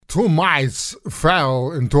Two mice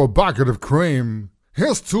fell into a bucket of cream.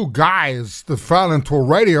 Here's two guys that fell into a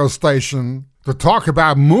radio station to talk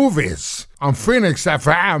about movies on Phoenix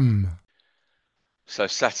FM. So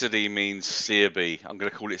Saturday means Searby. I'm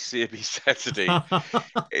going to call it Searby Saturday.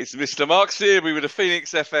 It's Mr. Mark Searby with a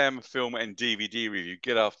Phoenix FM film and DVD review.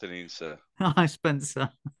 Good afternoon, sir. Hi, Spencer.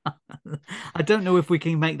 I don't know if we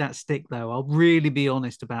can make that stick, though. I'll really be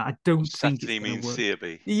honest about it. I don't think Saturday it's going means to work.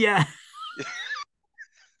 Searby. Yeah.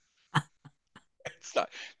 It's like,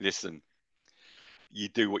 listen, you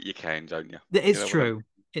do what you can, don't you? It's true.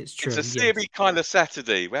 It's true. It's a Searby kind of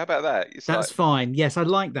Saturday. How about that? That's fine. Yes, I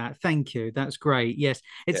like that. Thank you. That's great. Yes.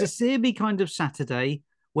 It's a Searby kind of Saturday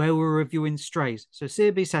where we're reviewing Strays. So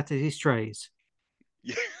Searby Saturday Strays.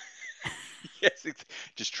 Yeah. Yes, it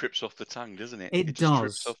just trips off the tongue, doesn't it? It just does.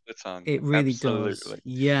 Trips off the tongue. It really does.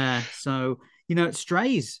 Yeah. So,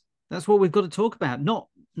 Strays. That's what we've got to talk about. Not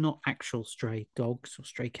actual stray dogs or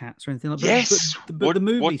stray cats or anything like that. Yes. But the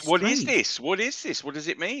movie. What is this? What is this? What does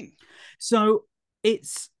it mean? So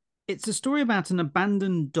it's a story about an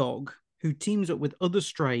abandoned dog who teams up with other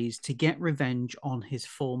strays to get revenge on his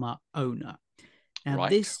former owner. Now,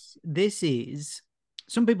 this is,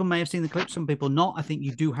 some people may have seen the clips, some people not. I think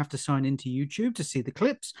you do have to sign into YouTube to see the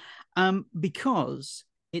clips, because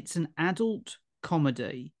it's an adult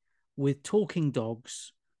comedy with talking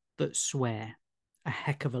dogs that swear a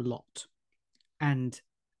heck of a lot. And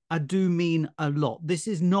I do mean a lot. This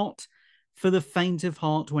is not for the faint of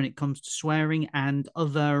heart when it comes to swearing and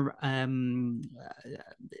other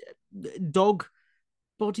dog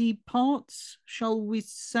body parts, shall we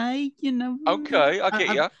say? Okay, I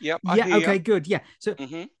get you. Yeah. Okay, good. Yeah.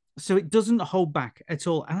 So it doesn't hold back at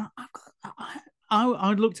all. And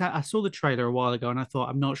I saw the trailer a while ago and I thought,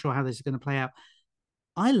 I'm not sure how this is going to play out.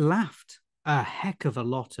 I laughed a heck of a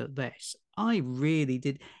lot at this. I really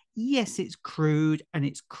did. Yes, it's crude and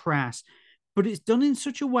it's crass, but it's done in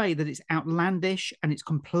such a way that it's outlandish and it's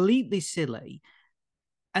completely silly.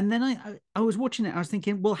 And then I was watching it, I was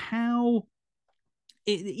thinking, well, how,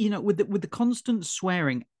 with the constant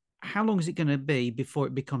swearing, how long is it going to be before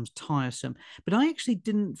it becomes tiresome? But I actually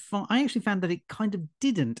found that it kind of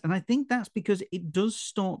didn't. And I think that's because it does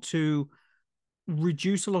start to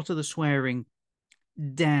reduce a lot of the swearing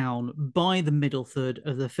down by the middle third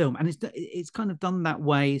of the film, and it's kind of done that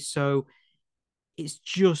way, so it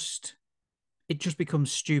just becomes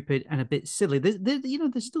stupid and a bit silly.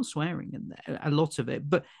 There's still swearing in there, a lot of it,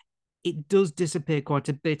 but it does disappear quite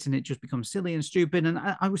a bit, and it just becomes silly and stupid. And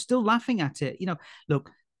I was still laughing at it. Look,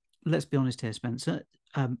 let's be honest here, Spencer.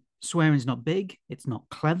 Swearing's not big, it's not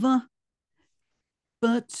clever,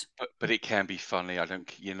 but it can be funny.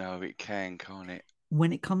 It can, can't it?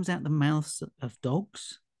 When it comes out the mouths of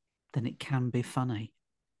dogs, then it can be funny.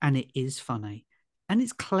 And it is funny. And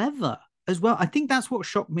it's clever as well. I think that's what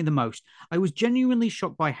shocked me the most. I was genuinely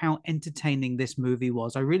shocked by how entertaining this movie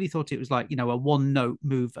was. I really thought it was like, a one-note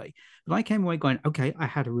movie. But I came away going, okay, I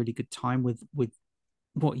had a really good time with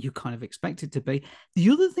what you kind of expect it to be. The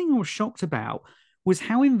other thing I was shocked about was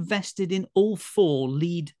how invested in all four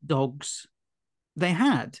lead dogs they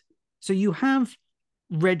had. So you have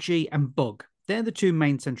Reggie and Bug. They're the two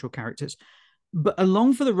main central characters. But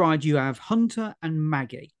along for the ride, you have Hunter and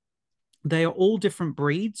Maggie. They are all different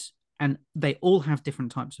breeds, and they all have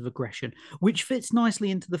different types of aggression, which fits nicely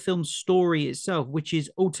into the film's story itself, which is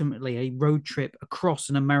ultimately a road trip across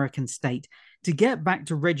an American state to get back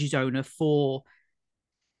to Reggie's owner for,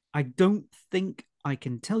 I don't think I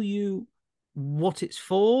can tell you what it's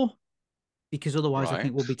for, because otherwise I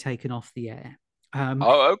think we'll be taken off the air.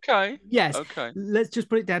 Okay. Yes. Okay. Let's just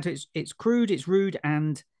put it down to it's crude, it's rude,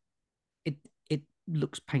 and it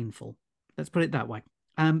looks painful. Let's put it that way.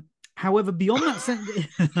 However, beyond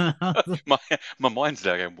that, my mind's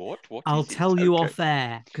there going, what? What? I'll tell you off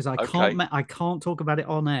air, because I can't talk about it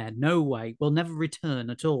on air. No way. We'll never return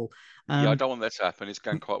at all. I don't want that to happen. It's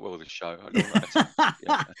going quite well, this show. I don't want that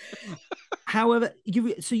to happen. However,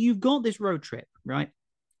 you've got this road trip, right?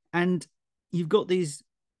 And you've got these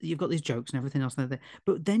jokes and everything else there.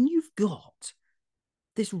 But then you've got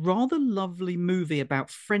this rather lovely movie about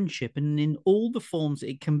friendship, and in all the forms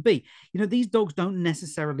it can be. These dogs don't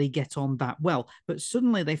necessarily get on that well, but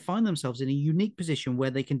suddenly they find themselves in a unique position where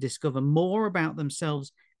they can discover more about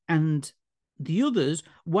themselves and the others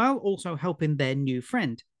while also helping their new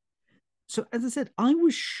friend. So, as I said, I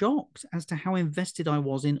was shocked as to how invested I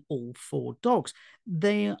was in all four dogs.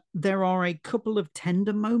 There are a couple of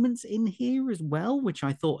tender moments in here as well, which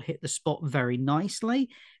I thought hit the spot very nicely.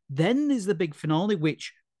 Then there's the big finale,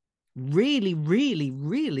 which really, really,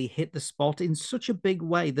 really hit the spot in such a big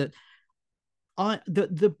way that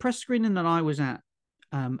the press screening that I was at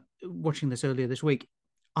watching this earlier this week,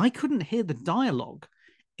 I couldn't hear the dialogue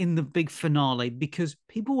in the big finale because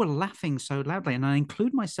people were laughing so loudly, and I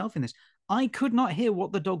include myself in this. I could not hear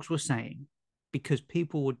what the dogs were saying because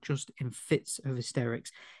people were just in fits of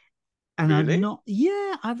hysterics. And I've Really? not,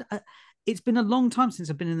 yeah, it's been a long time since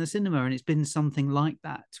I've been in the cinema, and it's been something like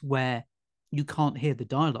that where you can't hear the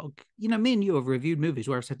dialogue. You know, me and you have reviewed movies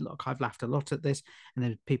where I've said, look, I've laughed a lot at this, and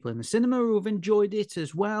there's people in the cinema who have enjoyed it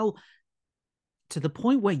as well, to the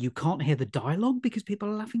point where you can't hear the dialogue because people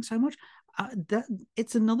are laughing so much.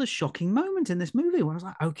 It's another shocking moment in this movie where I was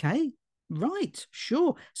like, okay, right,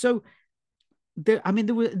 sure. So there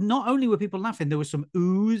were not only were people laughing, there were some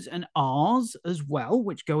oohs and ahs as well,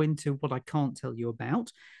 which go into what I can't tell you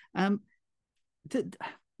about. Um,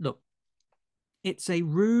 Look, it's a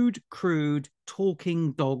rude, crude,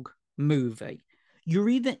 talking dog movie. You're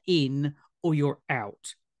either in or you're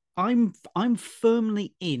out. I'm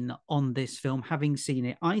firmly in on this film, having seen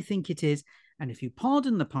it. I think it is, and if you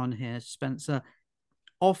pardon the pun here, Spencer,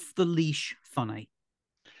 off the leash funny.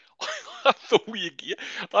 I thought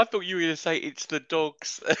you were going to say it's the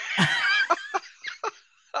dogs. And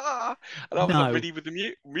I was like, No. ready with the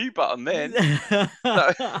mute button then. So,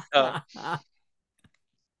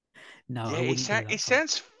 No, yeah, I wouldn't go that far.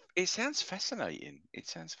 it sounds fascinating. It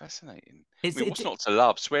sounds fascinating. It's, I mean, what's not to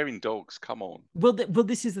love? Swearing dogs, come on. well,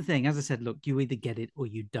 this is the thing. As I said, look, you either get it or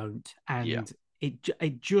you don't, Yeah. and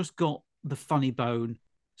it just got the funny bone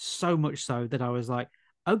so much so that I was like,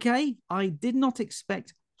 okay, I did not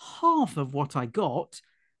expect half of what I got,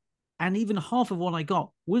 and even half of what I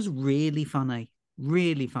got was really funny,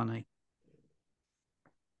 really funny.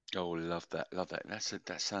 Oh, love that, love that. That's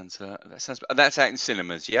out in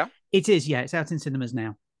cinemas, yeah. It is, yeah. It's out in cinemas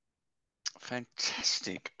now.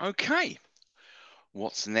 Fantastic. Okay.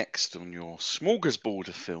 What's next on your smorgasbord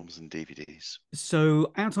of films and DVDs?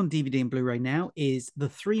 So out on DVD and Blu-ray now is The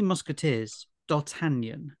Three Musketeers,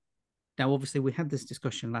 D'Artagnan. Now, obviously, we had this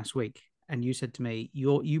discussion last week, and you said to me,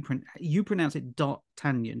 you pronounce it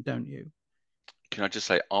D'Artagnan, don't you? Can I just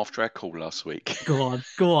say, after our call last week, Go on,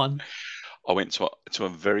 go on. I went to a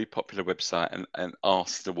very popular website and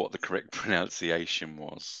asked her what the correct pronunciation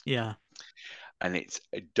was. Yeah. And it's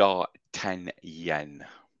D'Artagnan.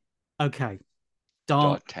 Okay.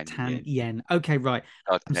 D'Artagnan. D'Artagnan. Okay, right.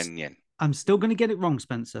 D'Artagnan. I'm still going to get it wrong,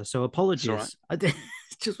 Spencer. So apologies. Right.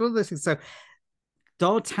 It's just one of those things. So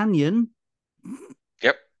D'Artagnan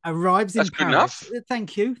Yep. arrives in That's good Paris. enough.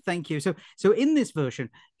 Thank you. So in this version,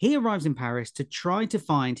 he arrives in Paris to try to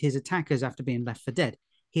find his attackers after being left for dead.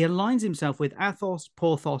 He aligns himself with Athos,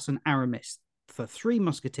 Porthos, and Aramis, the three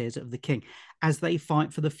musketeers of the king, as they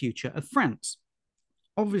fight for the future of France.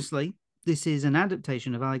 Obviously, this is an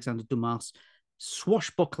adaptation of Alexander Dumas'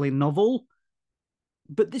 swashbuckling novel,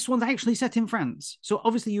 but this one's actually set in France. So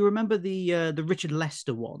obviously, you remember the Richard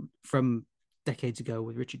Lester one from decades ago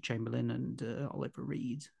with Richard Chamberlain and Oliver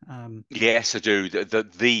Reed. Yes, I do.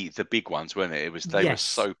 The big ones, weren't it? They were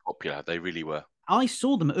so popular. They really were. I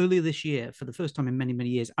saw them earlier this year for the first time in many, many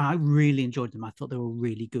years. I really enjoyed them. I thought they were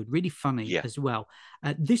really good, really funny as well.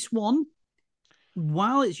 This one,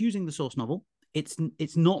 while it's using the source novel, it's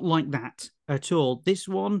not like that at all. This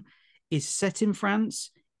one is set in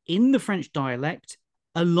France in the French dialect,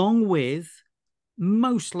 along with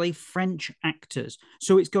mostly French actors.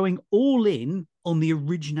 So it's going all in on the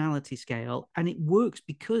originality scale, and it works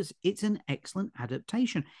because it's an excellent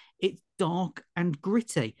adaptation. It's dark and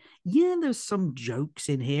gritty. Yeah, there's some jokes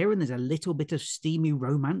in here, and there's a little bit of steamy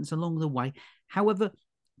romance along the way. However,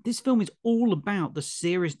 this film is all about the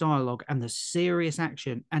serious dialogue and the serious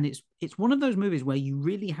action, and it's one of those movies where you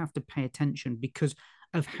really have to pay attention because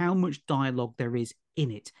of how much dialogue there is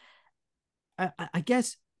in it. I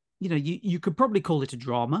guess, you know, you could probably call it a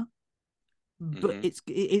drama, but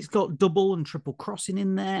it's got double and triple crossing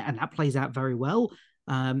in there, and that plays out very well.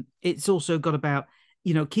 It's also got about,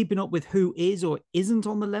 you know, keeping up with who is or isn't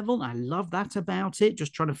on the level. I love that about it,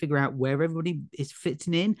 just trying to figure out where everybody is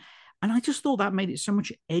fitting in. And I just thought that made it so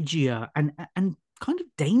much edgier and kind of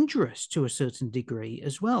dangerous to a certain degree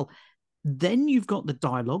as well. Then you've got the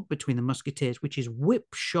dialogue between the musketeers, which is whip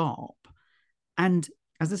sharp. And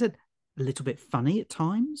as I said, a little bit funny at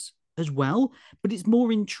times as well, but it's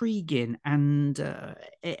more intriguing and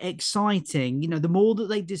exciting. You know, the more that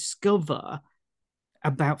they discover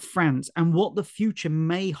about France and what the future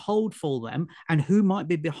may hold for them and who might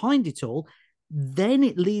be behind it all, then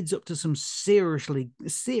it leads up to some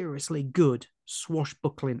seriously good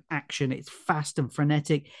swashbuckling action. It's fast and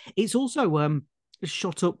frenetic. It's also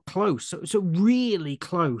shot up close, so really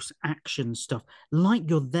close action stuff, like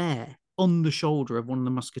you're there on the shoulder of one of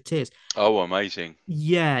the musketeers. Oh, amazing.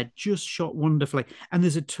 Yeah, just shot wonderfully. And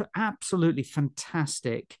there's absolutely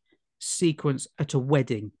fantastic sequence at a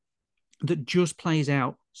wedding that just plays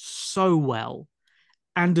out so well,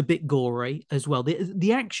 and a bit gory as well.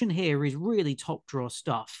 The action here is really top drawer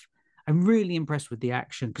stuff. I'm really impressed with the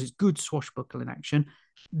action because it's good swashbuckling action.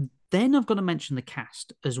 Then I've got to mention the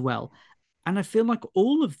cast as well. And I feel like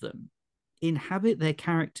all of them inhabit their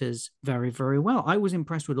characters very, very well. I was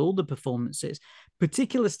impressed with all the performances.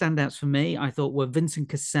 Particular standouts for me, I thought, were Vincent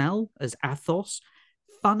Cassel as Athos,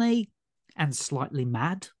 funny and slightly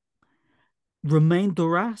mad. Romain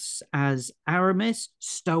Duras as Aramis,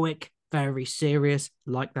 stoic, very serious,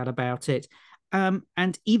 like that about it.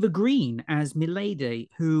 And Eva Green as Milady,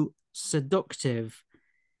 who seductive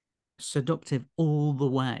all the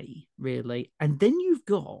way, really. And then you've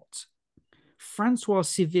got Francois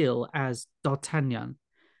Civil as D'Artagnan,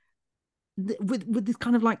 with this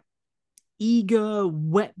kind of like eager,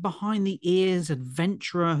 wet behind the ears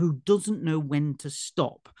adventurer who doesn't know when to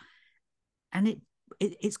stop. And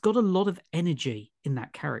it's got a lot of energy in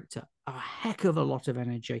that character, a heck of a lot of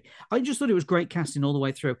energy. I just thought it was great casting all the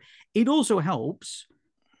way through. It also helps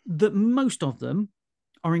that most of them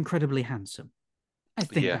are incredibly handsome. I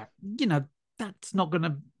think that, that's not going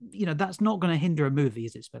to hinder a movie,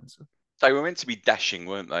 is it, Spencer? They were meant to be dashing,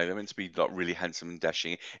 weren't they? They're meant to be like really handsome and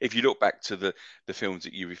dashing. If you look back to the films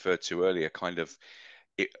that you referred to earlier, kind of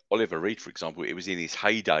Oliver Reed, for example, it was in his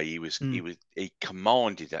heyday. He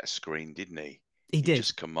commanded that screen, didn't he? He did.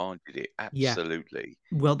 Just commanded it. Absolutely.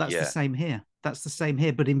 Yeah. Well, that's the same here. That's the same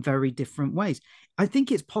here, but in very different ways. I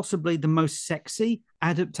think it's possibly the most sexy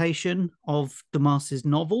adaptation of Dumas's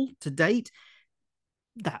novel to date.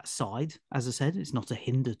 That side, as I said, it's not a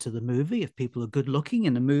hinder to the movie. If people are good looking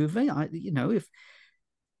in a movie,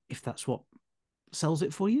 if that's what sells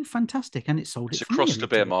it for you, fantastic. And it sold it's it for me. It's across the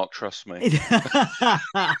bear mark, trust me.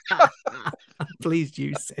 Pleased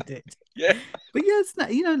you said it. Yeah. But yeah, it's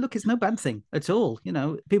not, look, it's no bad thing at all.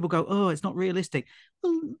 People go, oh, it's not realistic.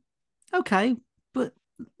 Well, okay, but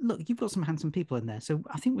look, you've got some handsome people in there. So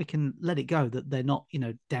I think we can let it go that they're not,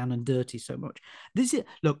 down and dirty so much.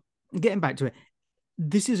 Getting back to it,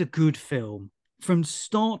 this is a good film. From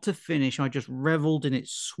start to finish, I just reveled in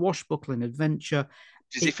its swashbuckling adventure.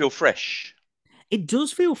 Does it feel fresh? It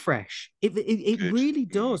does feel fresh. It really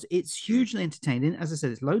does. It's hugely entertaining. As I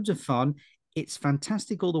said, it's loads of fun. It's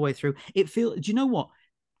fantastic all the way through. Do you know what?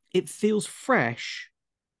 It feels fresh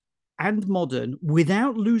and modern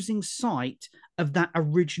without losing sight of that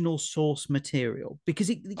original source material,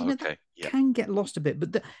 because can get lost a bit.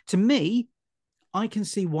 But to me, I can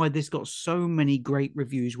see why this got so many great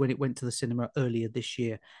reviews when it went to the cinema earlier this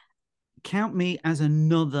year. Count me as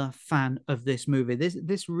another fan of this movie.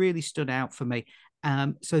 This really stood out for me.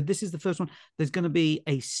 So this is the first one. There's going to be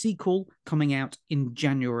a sequel coming out in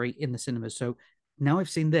January in the cinemas. So now I've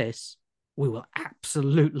seen this, we will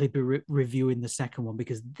absolutely be reviewing the second one,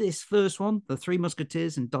 because this first one, The Three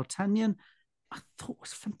Musketeers and D'Artagnan, I thought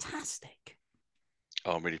was fantastic.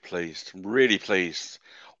 Oh, I'm really pleased. I'm really pleased.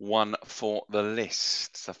 One for the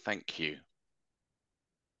list. So thank you.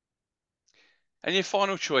 And your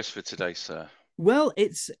final choice for today, sir? Well,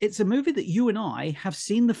 it's a movie that you and I have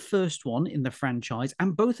seen the first one in the franchise,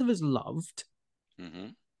 and both of us loved. Mm-hmm.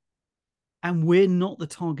 And we're not the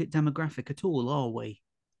target demographic at all, are we?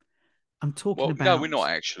 I'm talking about. No, we're not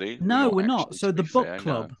actually. No, we're not. So the book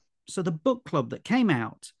club. No. So the book club that came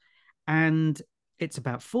out, and it's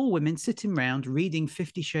about 4 women sitting around reading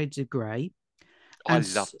 50 Shades of Grey. I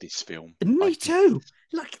love this film. Me too.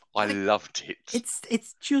 I loved it.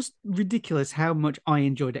 It's just ridiculous how much I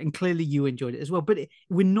enjoyed it, and clearly you enjoyed it as well. But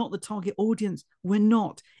we're not the target audience. We're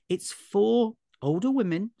not. It's 4 older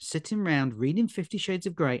women sitting around reading 50 Shades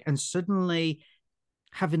of Grey and suddenly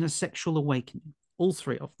having a sexual awakening. All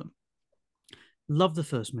 3 of them. Love the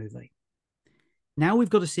first movie. Now we've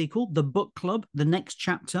got a sequel, The Book Club, the next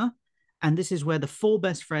chapter, and this is where the 4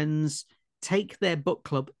 best friends take their book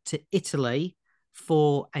club to Italy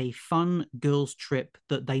for a fun girls' trip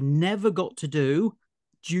that they never got to do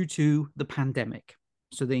due to the pandemic.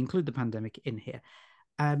 So they include the pandemic in here.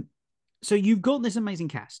 So you've got this amazing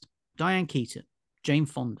cast: Diane Keaton, Jane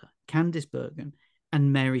Fonda, Candice Bergen,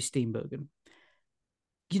 and Mary Steenburgen.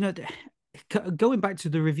 Going back to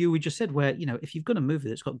the review we just said, where, if you've got a movie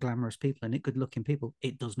that's got glamorous people in it, good-looking people,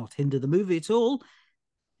 it does not hinder the movie at all.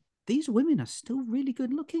 These women are still really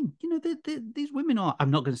good looking. These women are,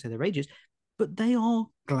 I'm not going to say their ages, but they are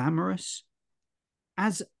glamorous,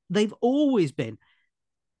 as they've always been.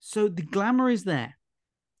 So the glamour is there.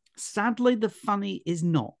 Sadly, the funny is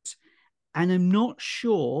not. And I'm not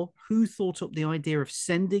sure who thought up the idea of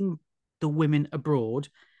sending the women abroad,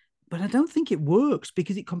 but I don't think it works,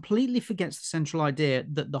 because it completely forgets the central idea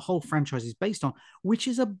that the whole franchise is based on, which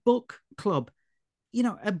is a book club.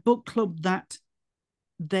 a book club that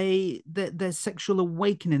their sexual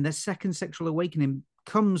awakening, their second sexual awakening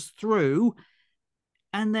comes through,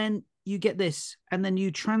 and then you get this, and then you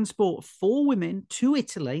transport 4 women to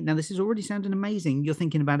Italy. Now, this is already sounding amazing. You're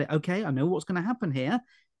thinking about it. Okay, I know what's going to happen here.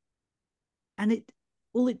 And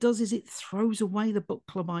all it does is it throws away the book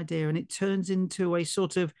club idea, and it turns into a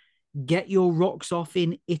sort of get your rocks off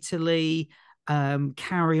in Italy,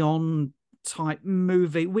 carry on type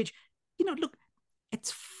movie, which, look,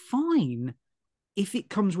 it's fine if it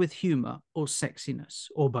comes with humor or sexiness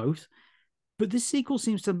or both. But this sequel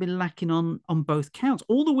seems to have been lacking on both counts.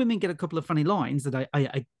 All the women get a couple of funny lines that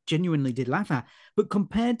I genuinely did laugh at. But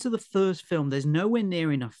compared to the first film, there's nowhere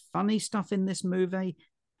near enough funny stuff in this movie.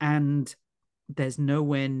 And there's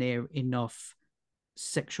nowhere near enough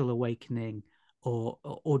sexual awakening or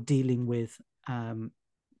dealing with,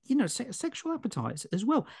 sexual appetites as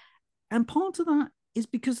well. And part of that is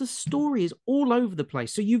because the story is all over the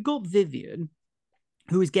place. So you've got Vivian,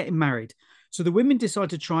 who is getting married. So the women decide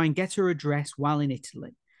to try and get her a dress while in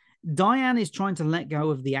Italy. Diane is trying to let go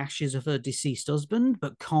of the ashes of her deceased husband,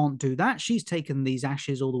 but can't do that. She's taken these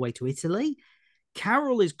ashes all the way to Italy.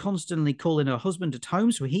 Carol is constantly calling her husband at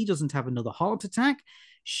home so he doesn't have another heart attack.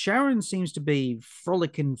 Sharon seems to be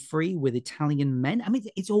frolicking free with Italian men. I mean,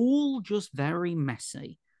 it's all just very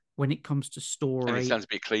messy when it comes to story. And it sounds a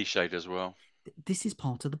bit cliched as well. This is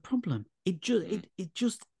part of the problem.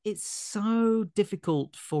 It's so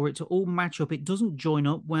difficult for it to all match up. It doesn't join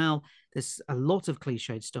up well. There's a lot of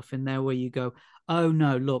cliched stuff in there where you go, oh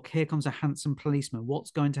no, look, here comes a handsome policeman.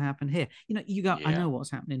 What's going to happen here? You go, I know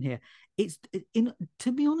what's happening here.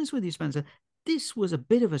 To be honest with you, Spencer, this was a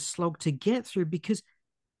bit of a slog to get through because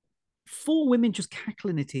 4 women just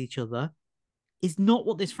cackling at each other is not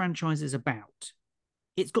what this franchise is about.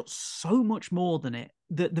 It's got so much more than it.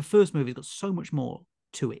 The first movie's got so much more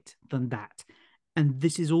to it than that. And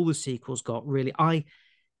this is all the sequels got, really. I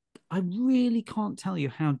really can't tell you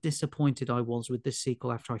how disappointed I was with this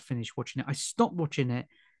sequel after I finished watching it. I stopped watching it.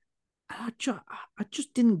 I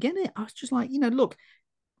just didn't get it. I was just like, look,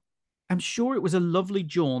 I'm sure it was a lovely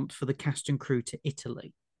jaunt for the cast and crew to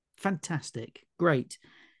Italy. Fantastic. Great.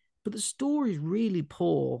 But the story is really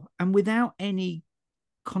poor. And without any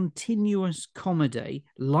continuous comedy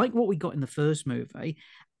like what we got in the first movie,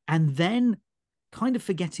 and then kind of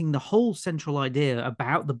forgetting the whole central idea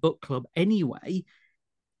about the book club anyway,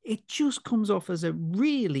 it just comes off as a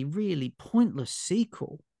really, really pointless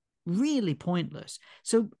sequel. Really pointless.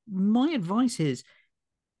 So my advice is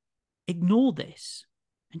ignore this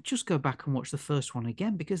and just go back and watch the first one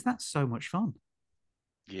again, because that's so much fun.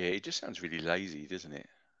 Yeah, it just sounds really lazy, doesn't it?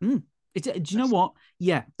 Do you know what?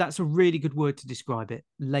 Yeah, that's a really good word to describe it.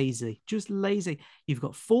 Lazy. Just lazy. You've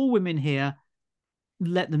got 4 women here.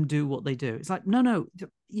 Let them do what they do. It's like, no,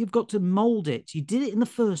 you've got to mold it. You did it in the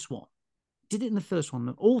first one.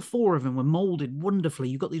 All 4 of them were molded wonderfully.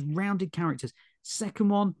 You've got these rounded characters. Second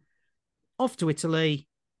one, off to Italy.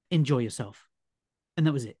 Enjoy yourself. And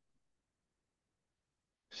that was it.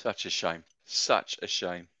 Such a shame. Such a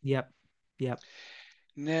shame. Yep.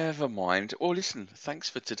 Never mind. Well, listen, thanks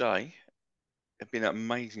for today. They've been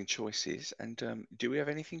amazing choices. And do we have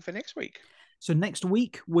anything for next week? So next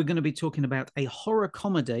week, we're going to be talking about a horror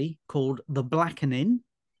comedy called The Blackening.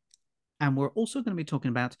 And we're also going to be talking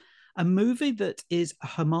about a movie that is a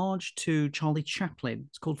homage to Charlie Chaplin.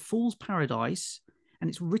 It's called Fool's Paradise. And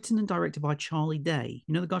it's written and directed by Charlie Day.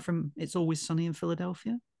 You know the guy from It's Always Sunny in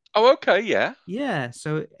Philadelphia? Oh, okay, yeah. Yeah,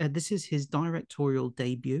 so this is his directorial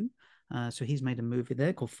debut. So he's made a movie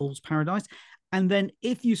there called Fool's Paradise. And then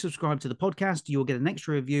if you subscribe to the podcast, you'll get an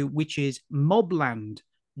extra review, which is Mobland.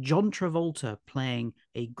 John Travolta playing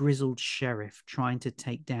a grizzled sheriff trying to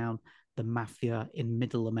take down the mafia in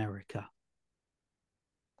Middle America.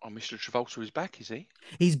 Oh, Mr. Travolta is back, is he?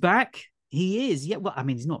 He's back. He is. Yeah, well, I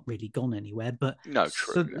mean, he's not really gone anywhere, but no,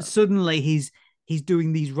 true. No. Suddenly he's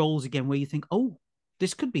doing these roles again where you think, oh,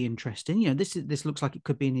 this could be interesting. This looks like it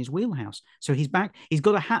could be in his wheelhouse. So he's back. He's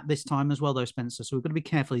got a hat this time as well, though, Spencer. So we've got to be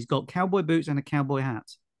careful. He's got cowboy boots and a cowboy hat.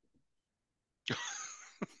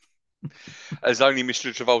 As only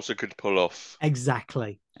Mr. Travolta could pull off.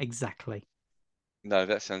 Exactly. No,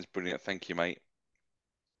 that sounds brilliant. Thank you, mate.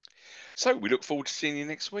 So we look forward to seeing you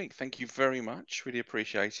next week. Thank you very much. Really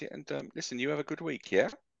appreciate it. And listen, you have a good week, yeah?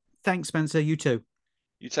 Thanks, Spencer. You too.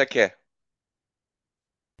 You take care.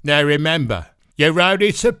 Now remember, you're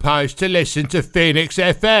only supposed to listen to Phoenix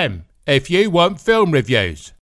FM if you want film reviews.